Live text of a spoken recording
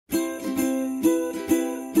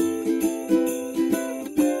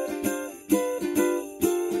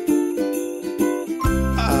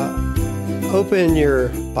Open your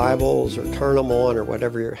Bibles or turn them on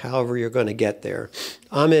or however you're going to get there.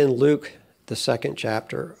 I'm in Luke, the 2nd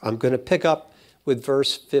chapter. I'm going to pick up with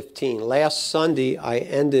verse 15. Last Sunday, I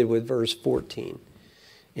ended with verse 14.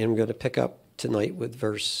 And I'm going to pick up tonight with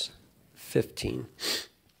verse 15.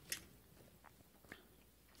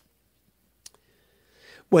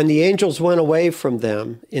 When the angels went away from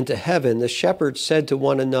them into heaven, the shepherds said to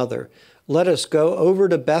one another, "Let us go over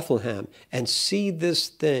to Bethlehem and see this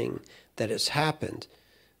thing that has happened,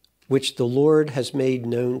 which the Lord has made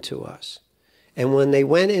known to us." And when they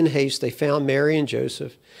went in haste, they found Mary and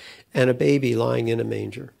Joseph and a baby lying in a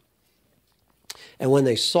manger. And when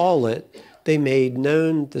they saw it, they made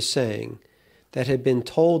known the saying that had been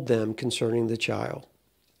told them concerning the child.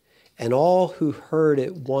 And all who heard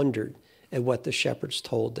it wondered at what the shepherds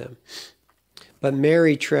told them. But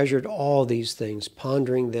Mary treasured all these things,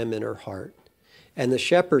 pondering them in her heart. And the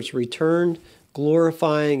shepherds returned,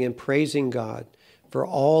 glorifying and praising God for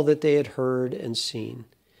all that they had heard and seen,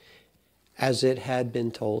 as it had been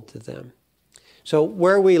told to them. So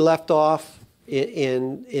where we left off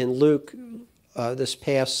in Luke this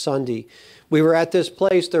past Sunday, we were at this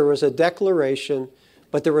place. There was a declaration,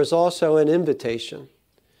 but there was also an invitation.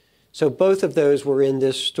 So both of those were in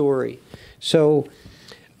this story. So,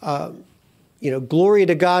 glory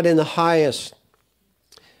to God in the highest,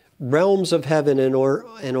 realms of heaven and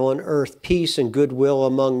on earth, peace and goodwill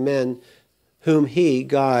among men, whom he,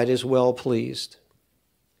 God, is well pleased.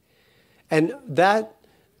 And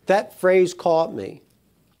that phrase caught me,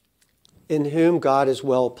 in whom God is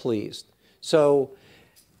well pleased. So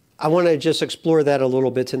I want to just explore that a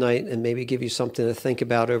little bit tonight and maybe give you something to think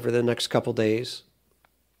about over the next couple days.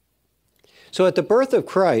 So at the birth of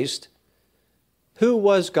Christ, who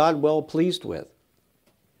was God well pleased with?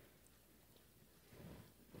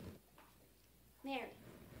 Mary.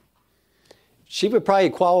 She would probably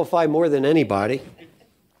qualify more than anybody.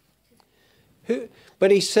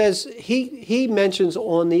 But he says, he mentions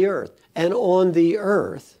on the earth. And on the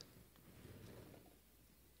earth,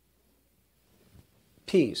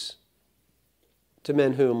 peace to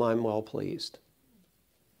men whom I'm well pleased.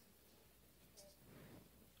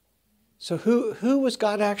 So who was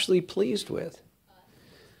God actually pleased with?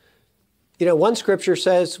 One scripture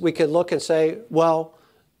says we could look and say, well,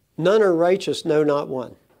 none are righteous, no, not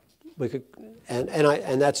one. We could,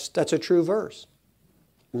 and that's a true verse.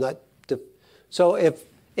 So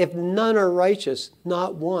if none are righteous,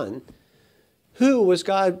 not one, who was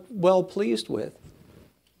God well pleased with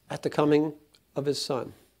at the coming of his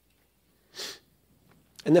Son?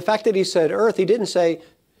 And the fact that he said earth, he didn't say,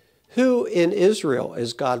 who in Israel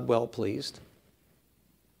is God well pleased?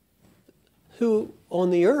 Who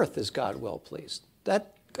on the earth is God well pleased?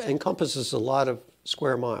 That encompasses a lot of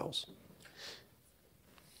square miles.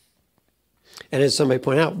 And as somebody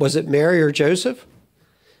pointed out, was it Mary or Joseph?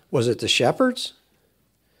 Was it the shepherds?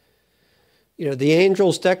 The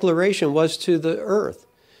angel's declaration was to the earth.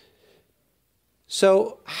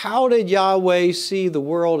 So how did Yahweh see the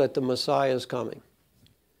world at the Messiah's coming?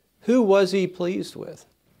 Who was he pleased with?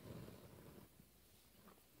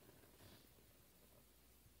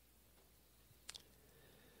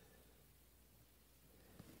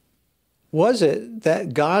 Was it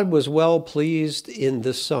that God was well pleased in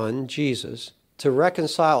the Son, Jesus, to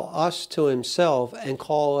reconcile us to himself and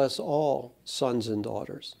call us all sons and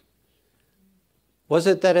daughters? Was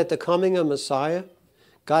it that at the coming of Messiah,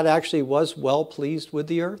 God actually was well pleased with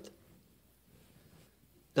the earth?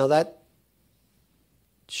 Now that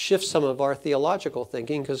shifts some of our theological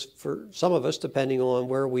thinking, because for some of us, depending on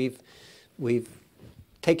where we've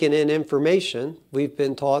taken in information, we've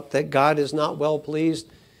been taught that God is not well pleased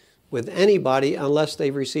with anybody unless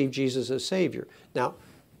they receive Jesus as Savior. Now,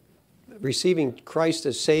 receiving Christ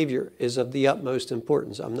as Savior is of the utmost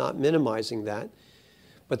importance. I'm not minimizing that.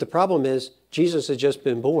 But the problem is, Jesus has just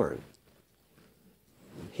been born.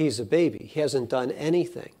 He's a baby. He hasn't done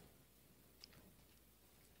anything.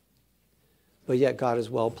 But yet God is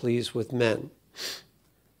well pleased with men.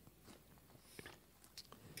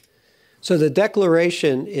 So the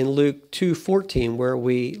declaration in Luke 2:14, where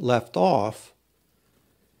we left off,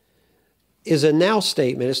 is a now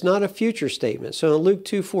statement. It's not a future statement. So in Luke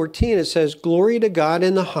 2:14 it says, "Glory to God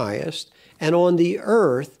in the highest, and on the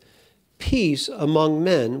earth peace among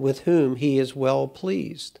men with whom he is well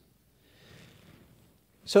pleased."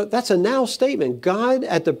 So that's a now statement. God,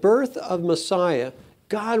 at the birth of Messiah,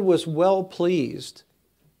 God was well pleased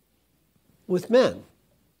with men.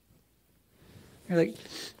 You're like,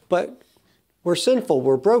 but we're sinful,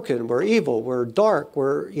 we're broken, we're evil, we're dark,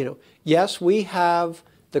 yes, we have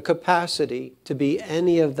the capacity to be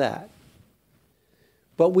any of that.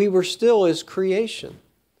 But we were still his creation.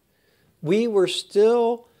 we were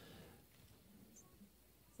still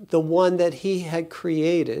the one that he had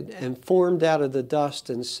created and formed out of the dust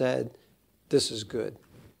and said, this is good.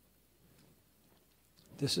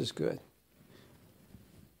 This is good.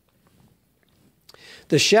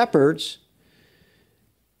 The shepherds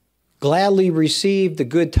gladly received the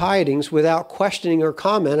good tidings without questioning or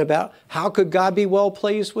comment about how could God be well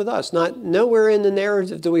pleased with us. Nowhere in the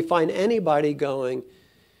narrative do we find anybody going,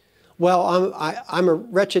 well, I'm a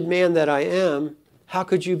wretched man that I am. How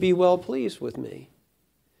could you be well pleased with me?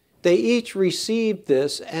 They each received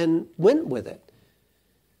this and went with it.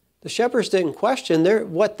 The shepherds didn't question.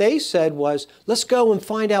 What they said was, let's go and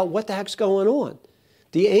find out what the heck's going on.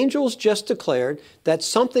 The angels just declared that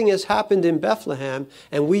something has happened in Bethlehem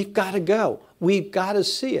and we've got to go. We've got to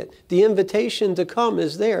see it. The invitation to come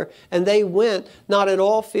is there. And they went, not at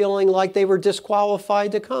all feeling like they were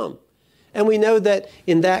disqualified to come. And we know that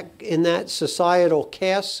in that societal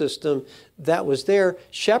caste system that was there,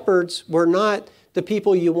 shepherds were not the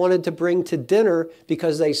people you wanted to bring to dinner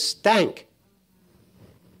because they stank.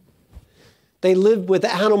 They lived with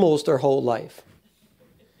animals their whole life.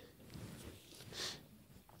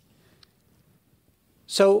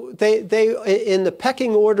 So they in the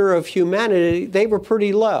pecking order of humanity, they were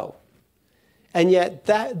pretty low. And yet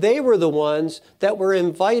they were the ones that were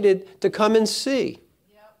invited to come and see.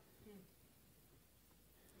 Yep.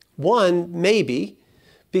 One, maybe,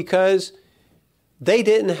 because they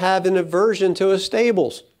didn't have an aversion to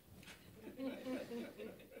stables.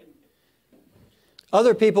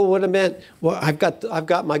 Other people would have meant, well, I've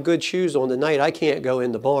got my good shoes on tonight. I can't go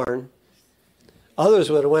in the barn. Others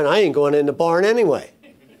would have went, I ain't going in the barn anyway.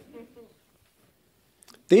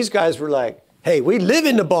 These guys were like, hey, we live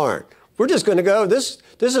in the barn. We're just going to go. This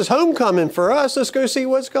is homecoming for us. Let's go see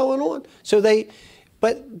what's going on. So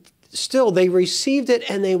but still, they received it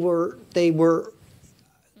and they were,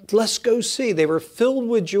 let's go see. They were filled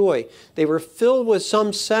with joy. They were filled with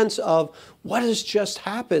some sense of what has just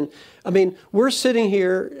happened. I mean, we're sitting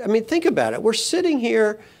here. I mean, think about it. We're sitting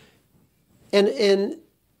here and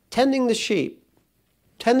tending the sheep,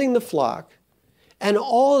 tending the flock, and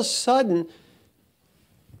all of a sudden,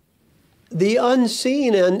 the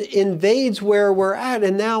unseen invades where we're at,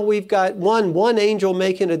 and now we've got one angel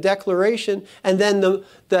making a declaration, and then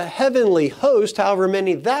the heavenly host, however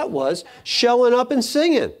many that was, showing up and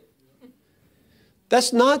singing.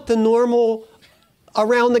 That's not the normal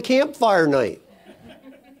around the campfire night.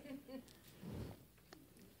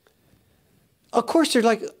 Of course, they're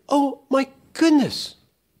like, oh my goodness.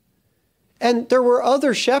 And there were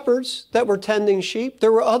other shepherds that were tending sheep.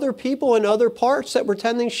 There were other people in other parts that were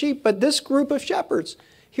tending sheep. But this group of shepherds,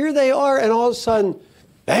 here they are, and all of a sudden,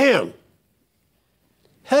 bam!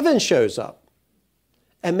 Heaven shows up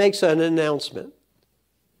and makes an announcement.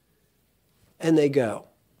 And they go.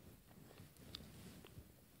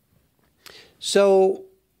 So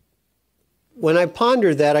when I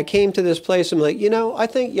pondered that, I came to this place, I'm like, I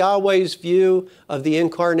think Yahweh's view of the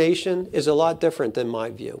incarnation is a lot different than my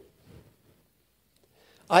view.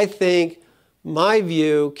 I think my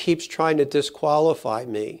view keeps trying to disqualify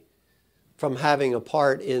me from having a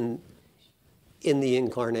part in the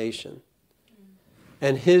incarnation.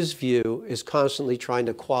 And his view is constantly trying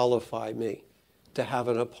to qualify me to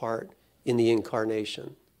having a part in the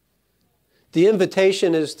incarnation. The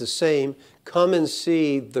invitation is the same. Come and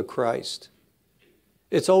see the Christ.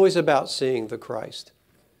 It's always about seeing the Christ.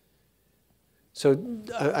 So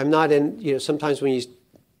I'm not in, sometimes when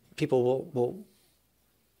people will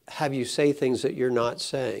have you say things that you're not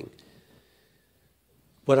saying.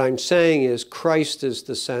 What I'm saying is Christ is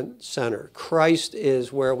the center. Christ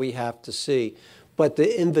is where we have to see. But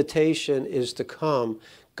the invitation is to come.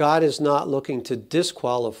 God is not looking to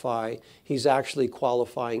disqualify. He's actually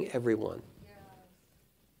qualifying everyone. Yeah.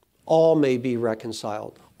 All may be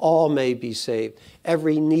reconciled. All may be saved.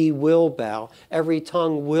 Every knee will bow. Every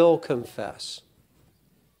tongue will confess.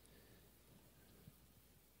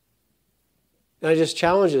 And I just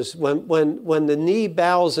challenge us, when the knee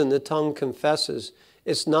bows and the tongue confesses,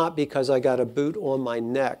 it's not because I got a boot on my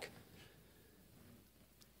neck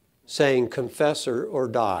saying confess or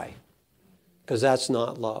die, because that's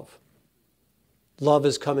not love. Love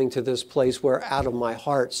is coming to this place where out of my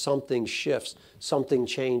heart something shifts, something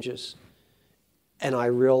changes, and I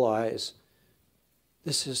realize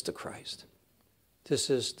this is the Christ. This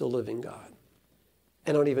is the living God.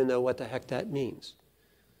 I don't even know what the heck that means.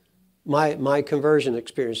 My conversion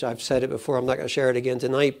experience, I've said it before, I'm not going to share it again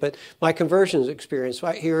tonight, but my conversion experience,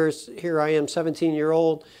 right here I am,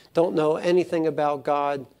 17-year-old, don't know anything about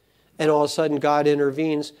God, and all of a sudden God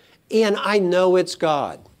intervenes, and I know it's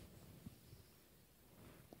God.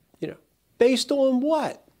 Based on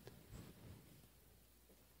what?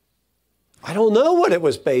 I don't know what it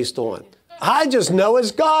was based on. I just know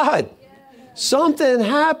it's God. Something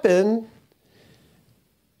happened,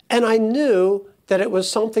 and I knew that it was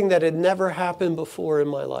something that had never happened before in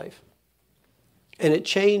my life. And it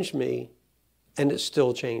changed me, and it's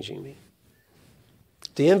still changing me.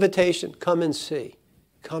 The invitation, come and see.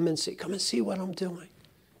 Come and see. Come and see what I'm doing.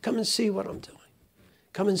 Come and see what I'm doing.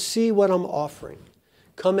 Come and see what I'm offering.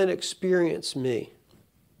 Come and experience me.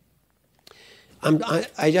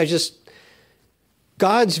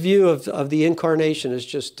 God's view of the incarnation is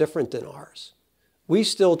just different than ours. We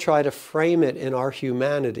still try to frame it in our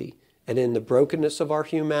humanity and in the brokenness of our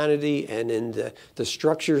humanity and in the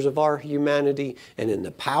structures of our humanity and in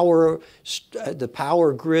the power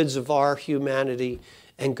grids of our humanity.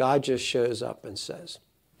 And God just shows up and says,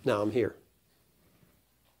 now I'm here.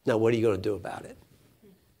 Now what are you going to do about it?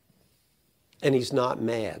 And he's not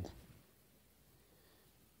mad.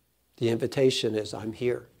 The invitation is, I'm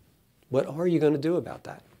here. What are you going to do about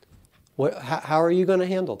that? How are you going to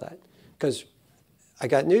handle that? Because I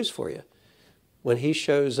got news for you. When he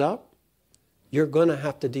shows up, you're going to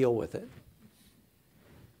have to deal with it.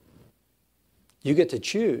 You get to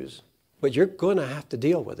choose, but you're going to have to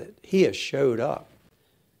deal with it. He has showed up.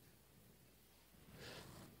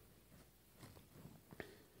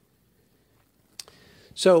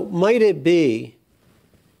 So might it be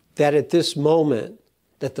that at this moment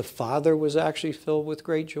that the Father was actually filled with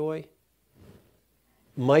great joy?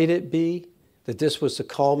 Might it be that this was the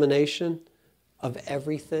culmination of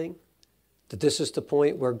everything? That this is the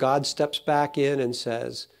point where God steps back in and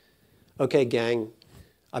says, okay, gang,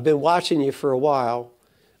 I've been watching you for a while.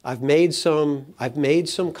 I've made some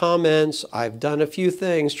comments. I've done a few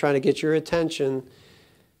things trying to get your attention.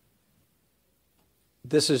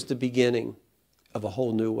 This is the beginning of a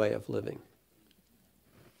whole new way of living.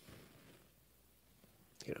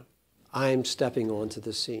 I'm stepping onto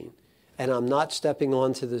the scene. And I'm not stepping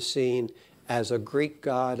onto the scene as a Greek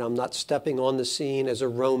god. I'm not stepping on the scene as a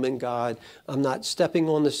Roman god. I'm not stepping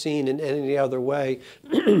on the scene in any other way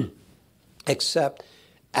except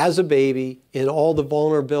as a baby in all the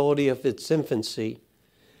vulnerability of its infancy.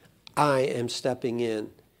 I am stepping in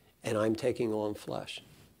and I'm taking on flesh.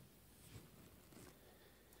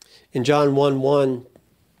 In John 1:1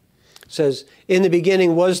 says, in the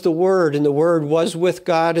beginning was the Word, and the Word was with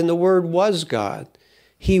God, and the Word was God.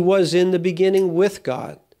 He was in the beginning with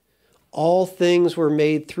God. All things were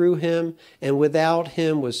made through him, and without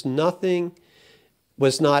him was not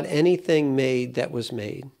anything made that was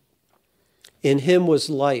made. In him was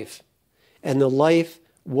life, and the life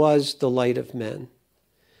was the light of men.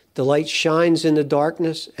 The light shines in the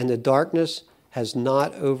darkness, and the darkness has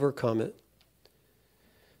not overcome it.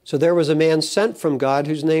 So there was a man sent from God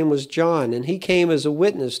whose name was John, and he came as a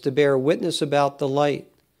witness to bear witness about the light,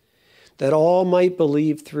 that all might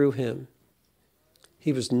believe through him.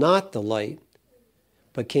 He was not the light,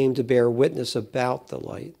 but came to bear witness about the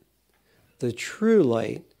light. The true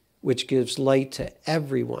light, which gives light to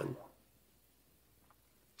everyone,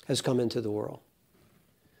 has come into the world.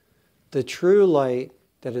 The true light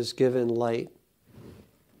that has given light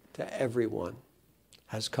to everyone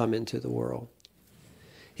has come into the world.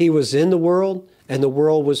 He was in the world, and the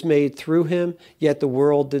world was made through him, yet the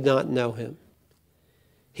world did not know him.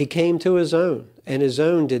 He came to his own, and his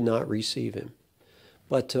own did not receive him.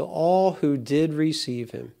 But to all who did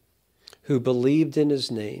receive him, who believed in his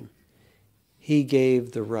name, he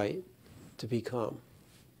gave the right to become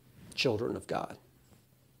children of God.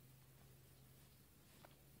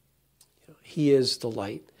 He is the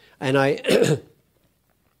light. And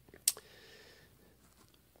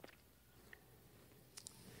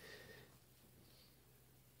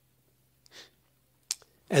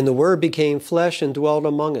And the Word became flesh and dwelt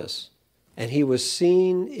among us, and he was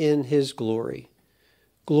seen in his glory.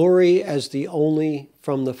 Glory as the only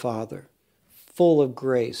from the Father, full of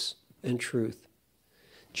grace and truth.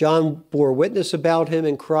 John bore witness about him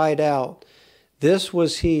and cried out, "This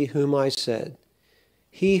was he whom I said,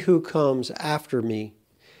 he who comes after me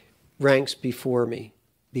ranks before me,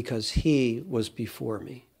 because he was before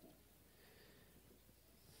me."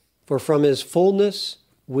 For from his fullness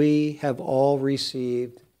we have all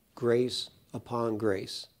received grace upon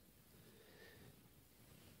grace.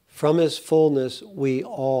 From his fullness we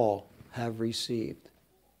all have received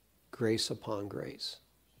grace upon grace.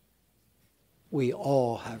 We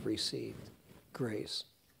all have received grace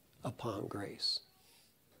upon grace.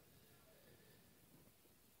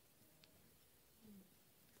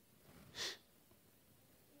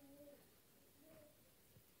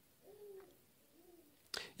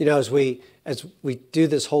 You know, as we do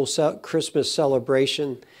this whole Christmas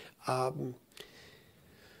celebration,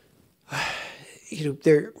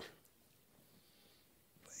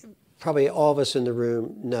 probably all of us in the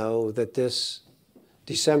room know that this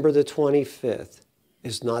December the 25th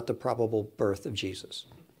is not the probable birth of Jesus.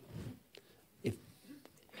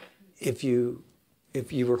 If you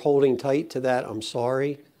were holding tight to that, I'm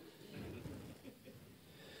sorry.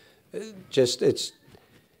 It's just the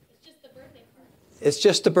birthday party. It's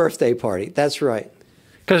just the birthday party. That's right.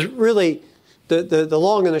 Because really, the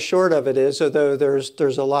long and the short of it is, although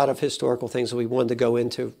there's a lot of historical things that we wanted to go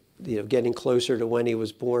into, getting closer to when he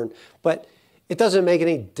was born, but it doesn't make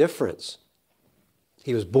any difference.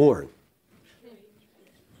 He was born.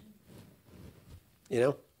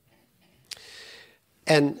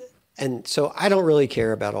 And so I don't really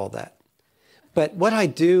care about all that. But what I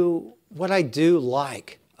do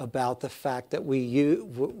like about the fact that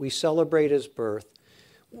we celebrate his birth,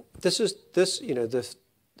 this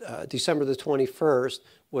December the 21st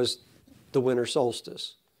was the winter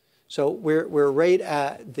solstice. So we're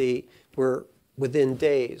within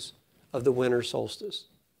days of the winter solstice.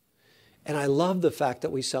 And I love the fact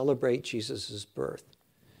that we celebrate Jesus' birth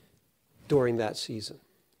during that season.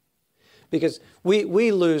 Because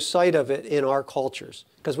we lose sight of it in our cultures,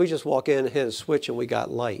 because we just walk in, hit a switch, and we got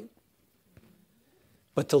light.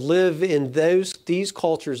 But to live in these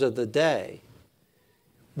cultures of the day,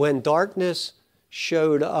 when darkness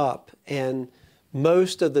showed up and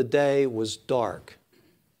most of the day was dark,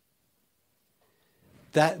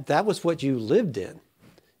 that was what you lived in.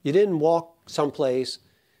 You didn't walk someplace,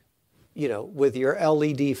 with your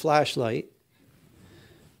LED flashlight.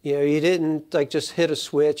 You didn't just hit a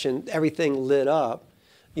switch and everything lit up.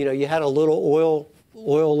 You had a little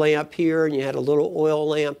oil lamp here, and you had a little oil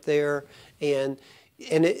lamp there, and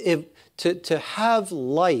to have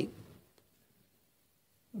light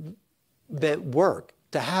meant work.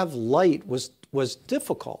 To have light was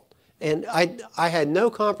difficult, and I had no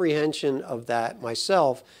comprehension of that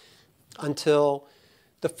myself until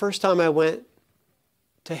the first time I went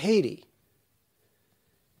to Haiti.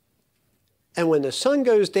 And when the sun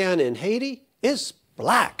goes down in Haiti, it's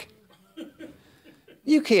black.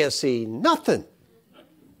 You can't see nothing.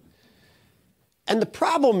 And the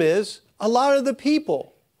problem is, a lot of the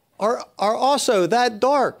people are also that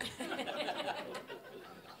dark.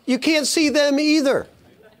 You can't see them either.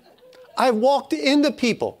 I walked into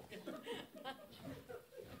people.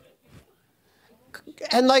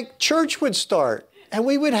 And church would start, and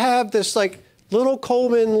we would have this little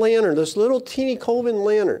Coleman lantern, this little teeny Coleman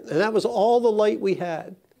lantern, and that was all the light we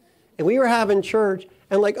had. And we were having church,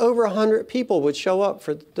 and over 100 people would show up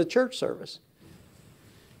for the church service.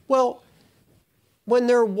 Well, when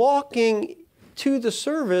they're walking to the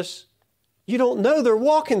service, you don't know they're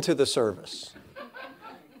walking to the service.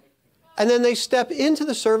 And then they step into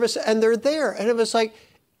the service, and they're there. And it was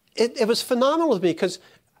it was phenomenal to me, because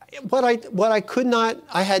what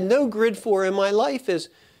I had no grid for in my life is,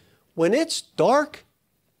 when it's dark,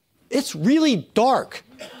 it's really dark.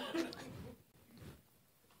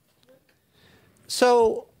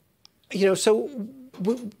 So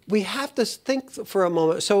we have to think for a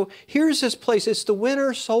moment. So here's this place. It's the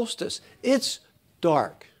winter solstice. It's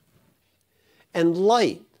dark. And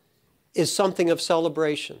light is something of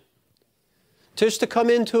celebration. Just to come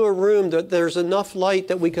into a room that there's enough light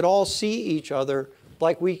that we could all see each other,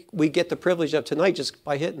 like we get the privilege of tonight just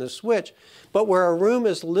by hitting the switch, but where a room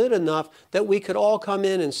is lit enough that we could all come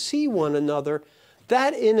in and see one another,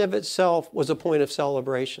 that in of itself was a point of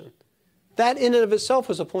celebration. That in and of itself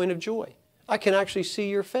was a point of joy. I can actually see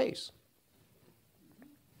your face.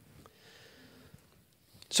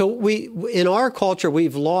 So in our culture,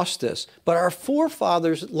 we've lost this, but our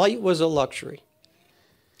forefathers, light was a luxury.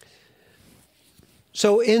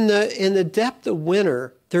 So in the depth of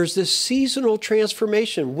winter, there's this seasonal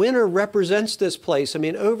transformation. Winter represents this place. I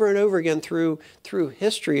mean, over and over again through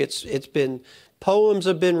history, it's been, poems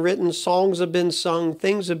have been written, songs have been sung,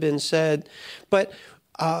 things have been said. But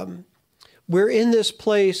we're in this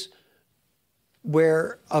place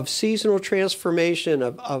of seasonal transformation,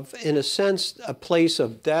 of in a sense, a place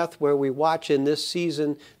of death, where we watch in this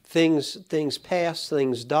season things pass,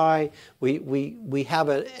 things die. We have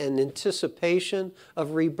an anticipation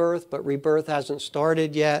of rebirth, but rebirth hasn't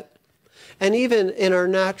started yet. And even in our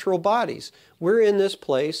natural bodies, we're in this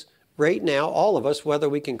place right now, all of us, whether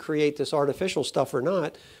we can create this artificial stuff or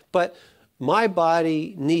not, but my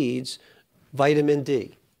body needs vitamin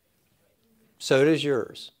D. So does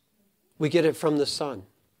yours. We get it from the sun.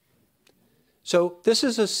 So this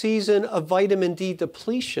is a season of vitamin D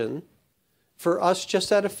depletion for us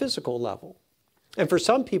just at a physical level. And for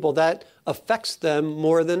some people, that affects them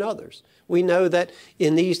more than others. We know that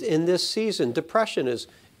in this season, depression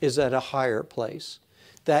is at a higher place,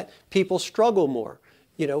 that people struggle more.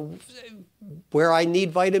 where I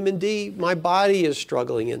need vitamin D, my body is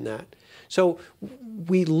struggling in that. So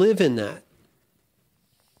we live in that.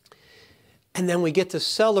 And then we get to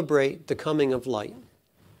celebrate the coming of light.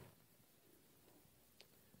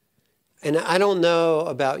 And I don't know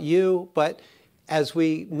about you, but as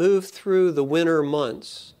we move through the winter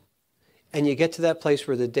months, and you get to that place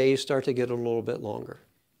where the days start to get a little bit longer,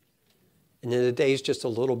 and then the days just a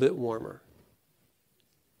little bit warmer,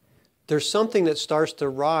 there's something that starts to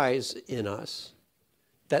rise in us,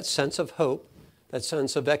 that sense of hope, that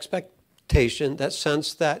sense of expectation, that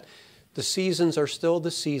sense that the seasons are still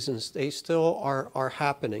the seasons. They still are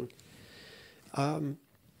happening. And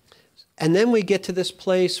then we get to this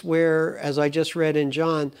place where, as I just read in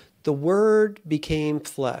John, the Word became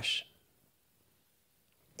flesh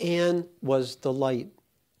and was the light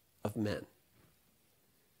of men.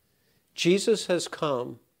 Jesus has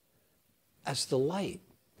come as the light.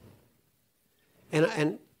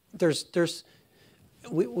 And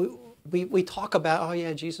we talk about, oh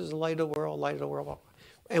yeah, Jesus is the light of the world, light of the world.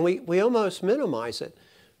 And we almost minimize it,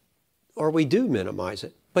 or we do minimize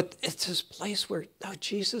it. But it's this place where, no,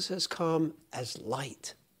 Jesus has come as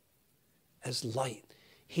light, as light.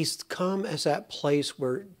 He's come as that place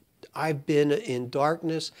where I've been in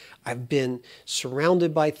darkness. I've been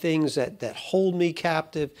surrounded by things that hold me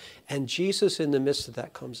captive. And Jesus in the midst of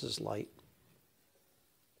that comes as light.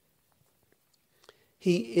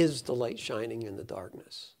 He is the light shining in the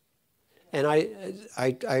darkness. And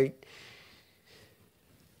I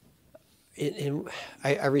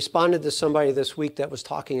responded to somebody this week that was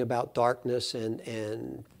talking about darkness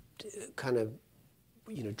and kind of,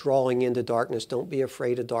 drawing into darkness. Don't be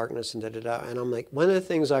afraid of darkness and da-da-da. And I'm like, one of the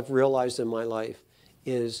things I've realized in my life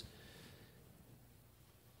is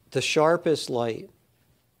the sharpest light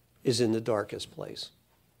is in the darkest place.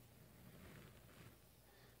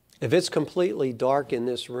 If it's completely dark in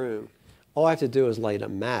this room, all I have to do is light a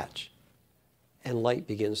match and light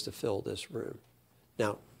begins to fill this room.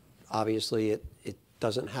 Now, obviously, it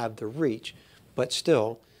doesn't have the reach, but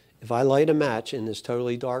still, if I light a match in this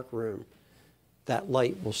totally dark room, that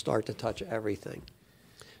light will start to touch everything.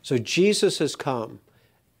 So Jesus has come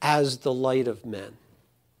as the light of men.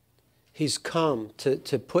 He's come to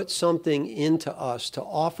put something into us, to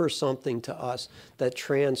offer something to us that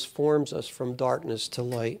transforms us from darkness to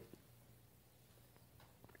light.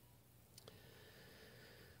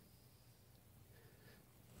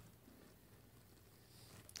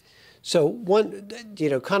 So one,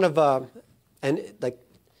 and like,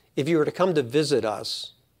 if you were to come to visit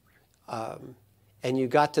us, and you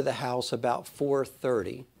got to the house about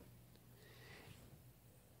 4:30,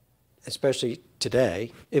 especially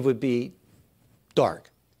today, it would be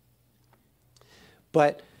dark.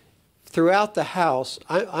 But throughout the house,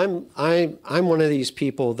 I'm one of these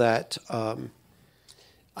people that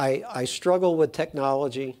I struggle with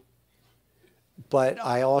technology. But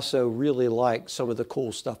I also really like some of the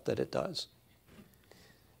cool stuff that it does.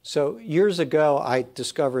 So years ago, I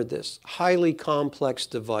discovered this highly complex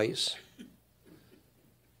device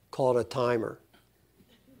called a timer.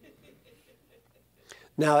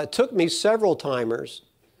 Now, it took me several timers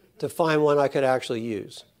to find one I could actually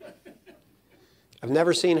use. I've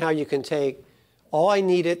never seen how you can take, all I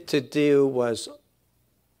needed to do was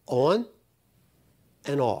on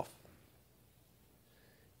and off.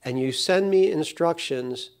 And you send me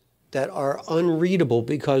instructions that are unreadable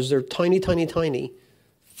because they're tiny, tiny, tiny,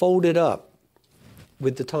 folded up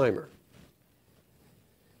with the timer.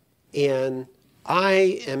 And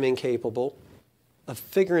I am incapable of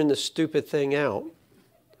figuring this stupid thing out.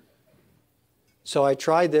 So I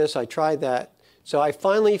tried this, I tried that. So I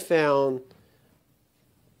finally found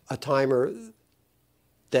a timer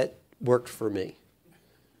that worked for me.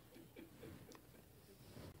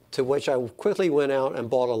 To which I quickly went out and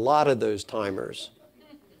bought a lot of those timers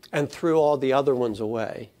and threw all the other ones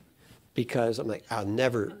away because I'm like, I'll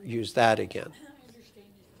never use that again.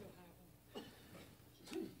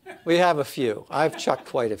 We have a few. I've chucked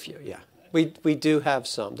quite a few, yeah. We do have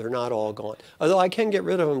some. They're not all gone. Although I can get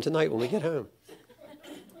rid of them tonight when we get home.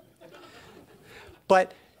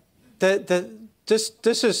 But this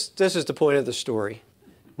is the point of the story,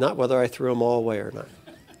 not whether I threw them all away or not.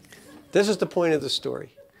 This is the point of the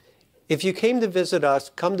story. If you come to visit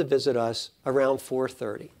us around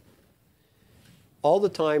 4:30. All the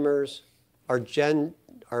timers are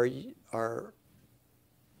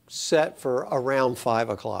set for around 5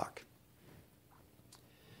 o'clock.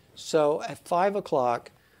 So at 5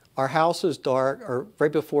 o'clock, our house is dark, or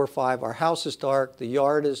right before 5, our house is dark, the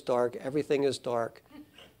yard is dark, everything is dark.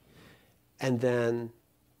 And then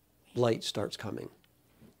light starts coming.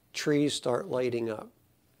 Trees start lighting up.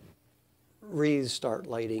 wreaths start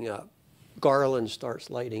lighting up. Garland starts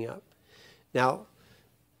lighting up. Now,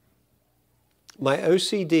 my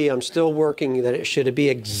OCD, I'm still working that it should be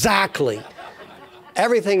exactly,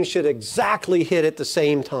 everything should exactly hit at the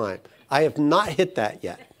same time. I have not hit that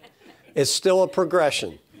yet. It's still a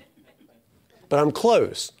progression. But I'm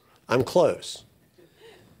close. I'm close.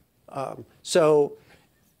 So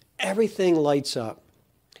everything lights up.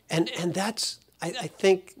 And that's, I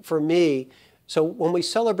think for me, so when we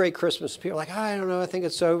celebrate Christmas, people are like, I don't know, I think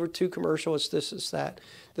it's over, too commercial, it's this, it's that.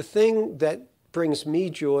 The thing that brings me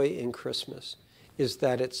joy in Christmas is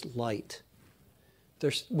that it's light.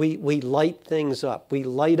 We light things up. We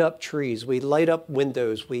light up trees. We light up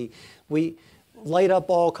windows. We light up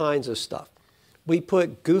all kinds of stuff. We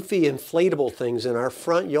put goofy inflatable things in our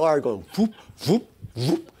front yard going whoop, whoop,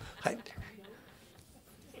 whoop.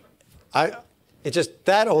 It just,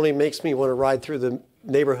 that only makes me want to ride through the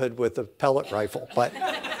neighborhood with a pellet rifle. But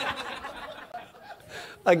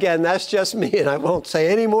again, that's just me, and I won't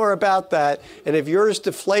say any more about that. And if yours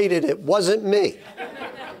deflated, it wasn't me.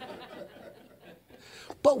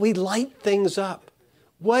 But we light things up.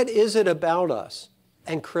 What is it about us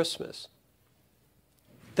and Christmas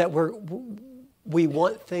that we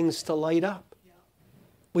want things to light up?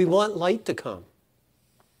 We want light to come.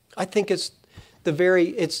 I think it's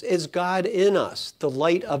God in us, the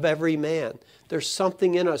light of every man. There's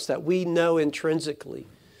something in us that we know intrinsically.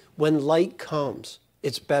 When light comes,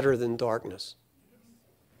 it's better than darkness.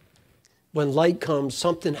 When light comes,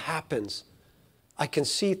 something happens. I can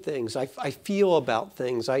see things. I feel about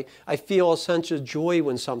things. I feel a sense of joy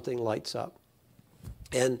when something lights up.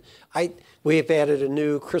 And we have added a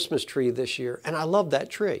new Christmas tree this year, and I love that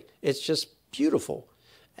tree. It's just beautiful.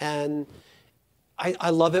 And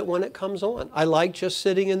I love it when it comes on. I like just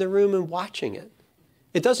sitting in the room and watching it.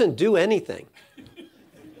 It doesn't do anything.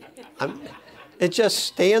 It just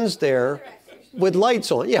stands there with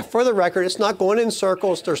lights on. Yeah, for the record, it's not going in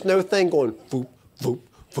circles. There's no thing going voop, voop,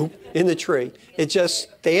 voop in the tree. It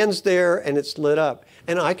just stands there and it's lit up.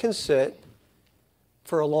 And I can sit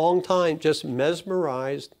for a long time just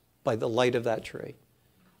mesmerized by the light of that tree.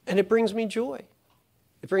 And it brings me joy.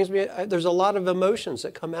 It brings me, there's a lot of emotions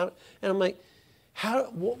that come out. And I'm like,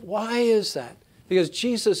 why is that? Because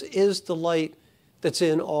Jesus is the light that's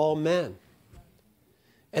in all men.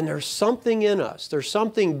 And there's something in us, there's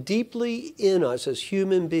something deeply in us as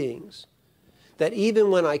human beings that even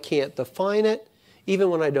when I can't define it, even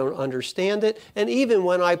when I don't understand it, and even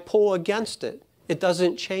when I pull against it, it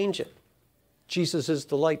doesn't change it. Jesus is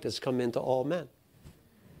the light that's come into all men.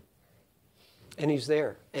 And he's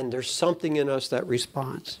there. And there's something in us that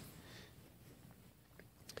responds.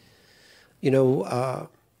 You know,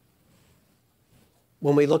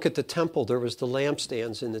 when we look at the temple, there was the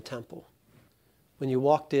lampstands in the temple. When you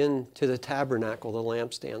walked into the tabernacle, the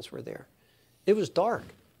lampstands were there. It was dark.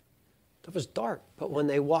 It was dark. But when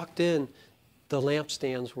they walked in, the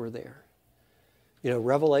lampstands were there. You know,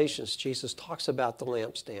 Revelations, Jesus talks about the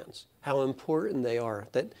lampstands, how important they are,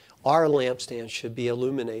 that our lampstands should be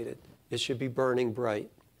illuminated. It should be burning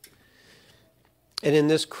bright. And in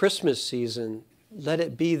this Christmas season, let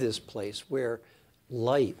it be this place where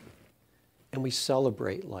light, and we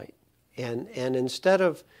celebrate light. And instead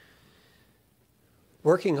of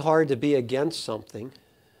working hard to be against something,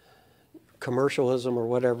 commercialism or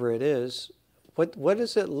whatever it is, what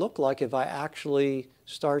does it look like if I actually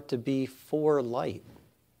start to be for light?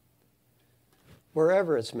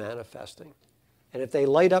 Wherever it's manifesting. And if they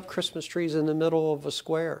light up Christmas trees in the middle of a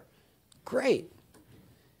square, great.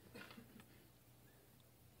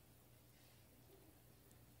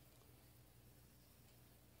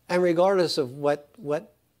 And regardless of what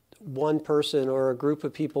one person or a group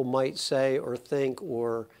of people might say or think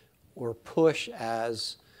or push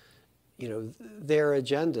as, you know, their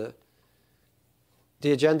agenda,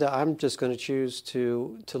 the agenda I'm just going to choose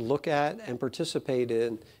to look at and participate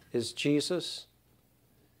in is Jesus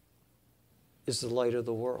is the light of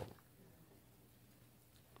the world.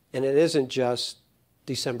 And it isn't just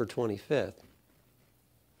December 25th.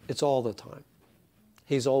 It's all the time.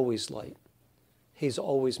 He's always light. He's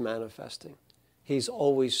always manifesting. He's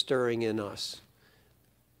always stirring in us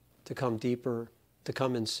to come deeper, to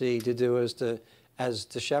come and see, to do as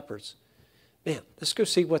the shepherds. Man, let's go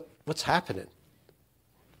see what's happening.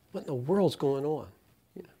 What in the world's going on?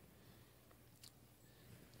 You know?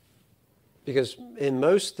 Because in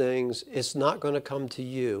most things, it's not going to come to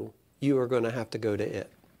you. You are going to have to go to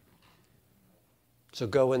it. So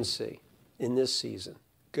go and see. In this season,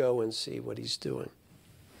 go and see what he's doing.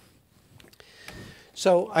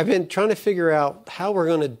 So I've been trying to figure out how we're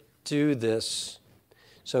going to do this.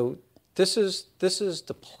 So this is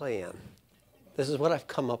the plan. This is what I've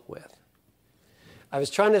come up with. I was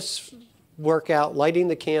trying to work out lighting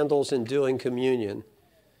the candles and doing communion.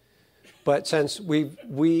 But since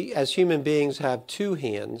we as human beings have two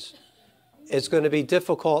hands, it's going to be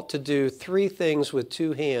difficult to do three things with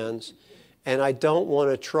two hands, and I don't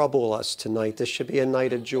want to trouble us tonight. This should be a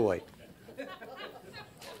night of joy.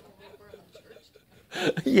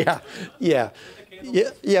 Yeah.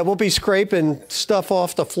 We'll be scraping stuff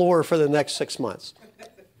off the floor for the next 6 months.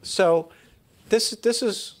 So this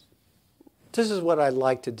is what I'd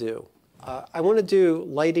like to do. I want to do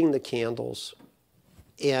lighting the candles,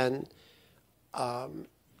 and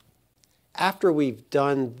after we've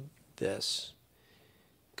done this,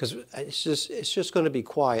 because it's just going to be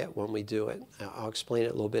quiet when we do it. I'll explain it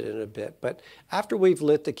a little bit in a bit. But after we've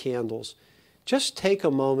lit the candles, just take a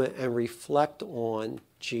moment and reflect on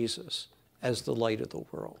Jesus as the light of the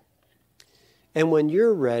world. And when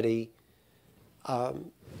you're ready,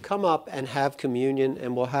 come up and have communion,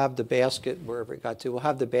 and we'll have the basket wherever it got to. We'll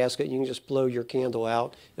have the basket. You can just blow your candle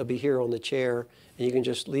out. It'll be here on the chair, and you can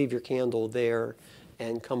just leave your candle there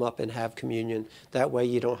and come up and have communion. That way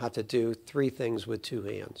you don't have to do three things with two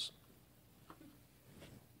hands.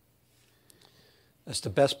 That's the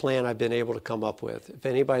best plan I've been able to come up with. If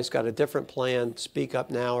anybody's got a different plan, speak up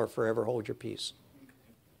now or forever hold your peace.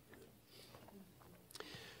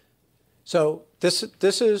 So this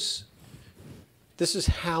is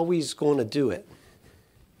how he's going to do it.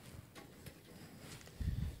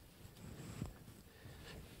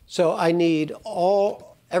 So I need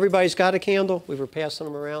everybody's got a candle? We were passing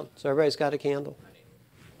them around. So everybody's got a candle?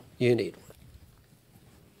 You need one.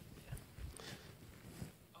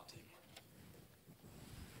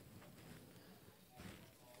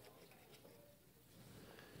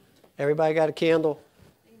 Everybody got a candle?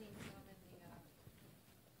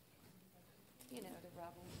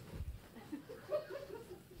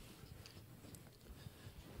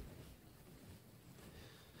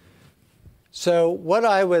 So what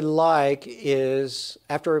I would like is,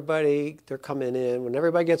 after they're coming in, when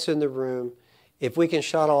everybody gets in the room, if we can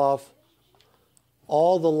shut off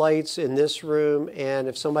all the lights in this room, and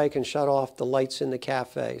if somebody can shut off the lights in the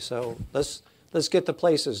cafe. So let's get the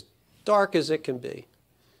place as dark as it can be.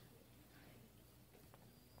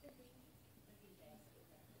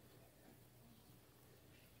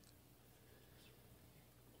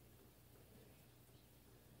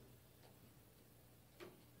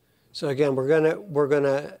 So again, what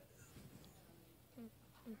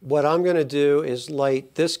I'm gonna do is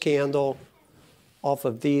light this candle off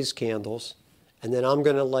of these candles, and then I'm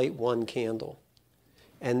gonna light one candle.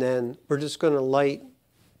 And then we're just gonna light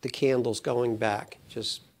the candles going back.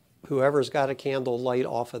 Just whoever's got a candle, light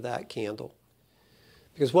off of that candle.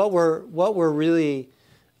 Because what we're really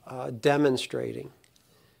demonstrating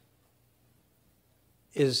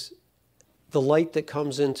is the light that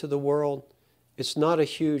comes into the world. It's not a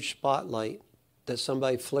huge spotlight that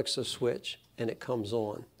somebody flicks a switch and it comes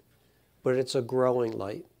on, but it's a growing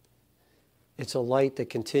light. It's a light that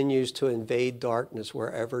continues to invade darkness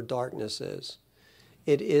wherever darkness is.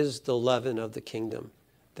 It is the leaven of the kingdom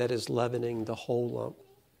that is leavening the whole lump.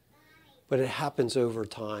 But it happens over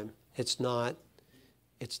time. It's not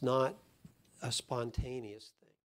a spontaneous thing.